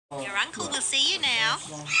Your uncle will see you now.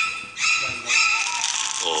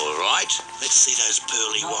 All right, let's see those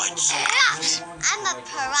pearly whites. Look, I'm a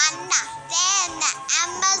piranha. They're in the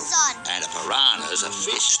Amazon. And a piranha's a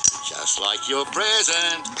fish, just like your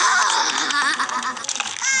present. I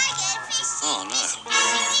get fishy. Oh, no.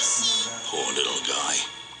 Fishy. Poor little guy.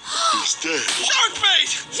 He's dead. Shark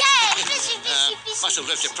bait! Yeah, fishy, fishy, fishy. Must have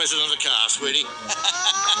left your present on the car, sweetie.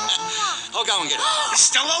 I'll go and get it. He's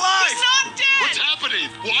still alive! He's not dead! What's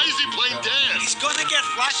happening? Why is he playing dead? He's gonna get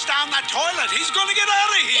flushed down the toilet. He's gonna get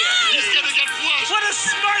out of here. He's gonna get flushed. What a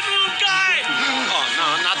smart little guy! Oh,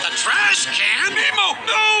 no, not the trash can. Nemo,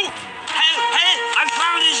 no! Hey, I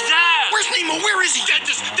found his dad! Where's Nemo? Where is he?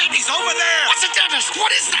 Dentist, he's over there. What's a dentist?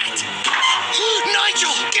 What is that?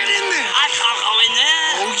 Nigel, get in there. I can't go in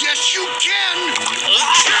there! Oh, yes, you can.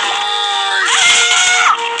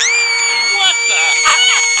 What the?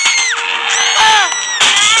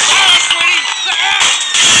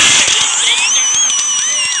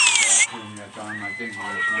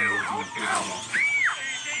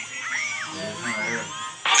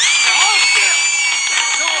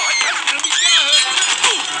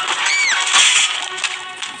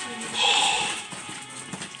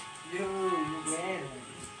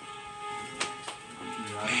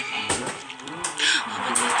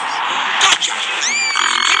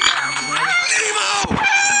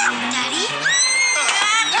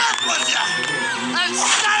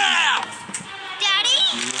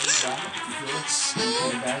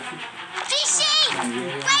 Fishy!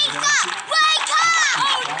 Wake up! Wake up!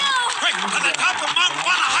 Oh, no! Quick, to the top of Mount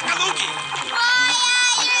Wanahakalugi. Why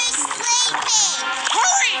are you sleeping?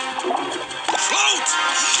 Hurry! Float!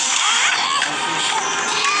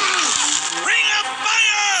 Ring of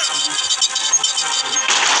fire!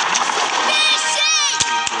 Fishy!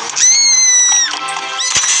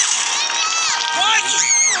 What?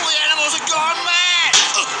 All the animals are gone mad.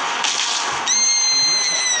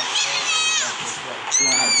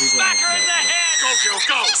 Smack her in the head! Go, Gil,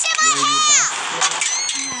 go.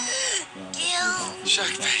 Gil.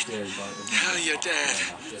 Shark bait. Tell your dad.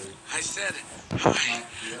 I said hi.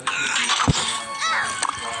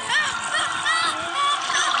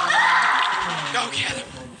 Go get him.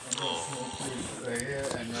 Right here,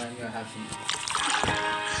 and then you'll have some.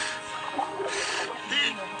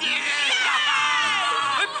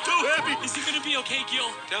 I'm too heavy. Is he gonna be okay, Gil?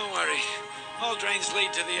 Don't worry. All drains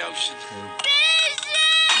lead to the ocean.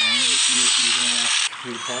 You're gonna ask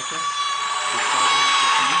Cleopatra?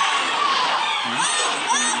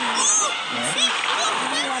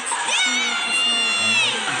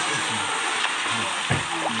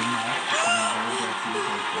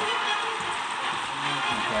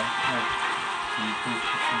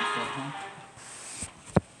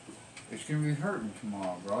 It's gonna be hurting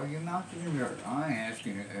tomorrow, bro. Your mouth is gonna be hurting. I ain't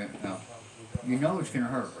asking you. No. You know it's gonna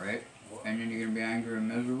hurt, right? And then you're gonna be angry and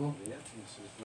miserable.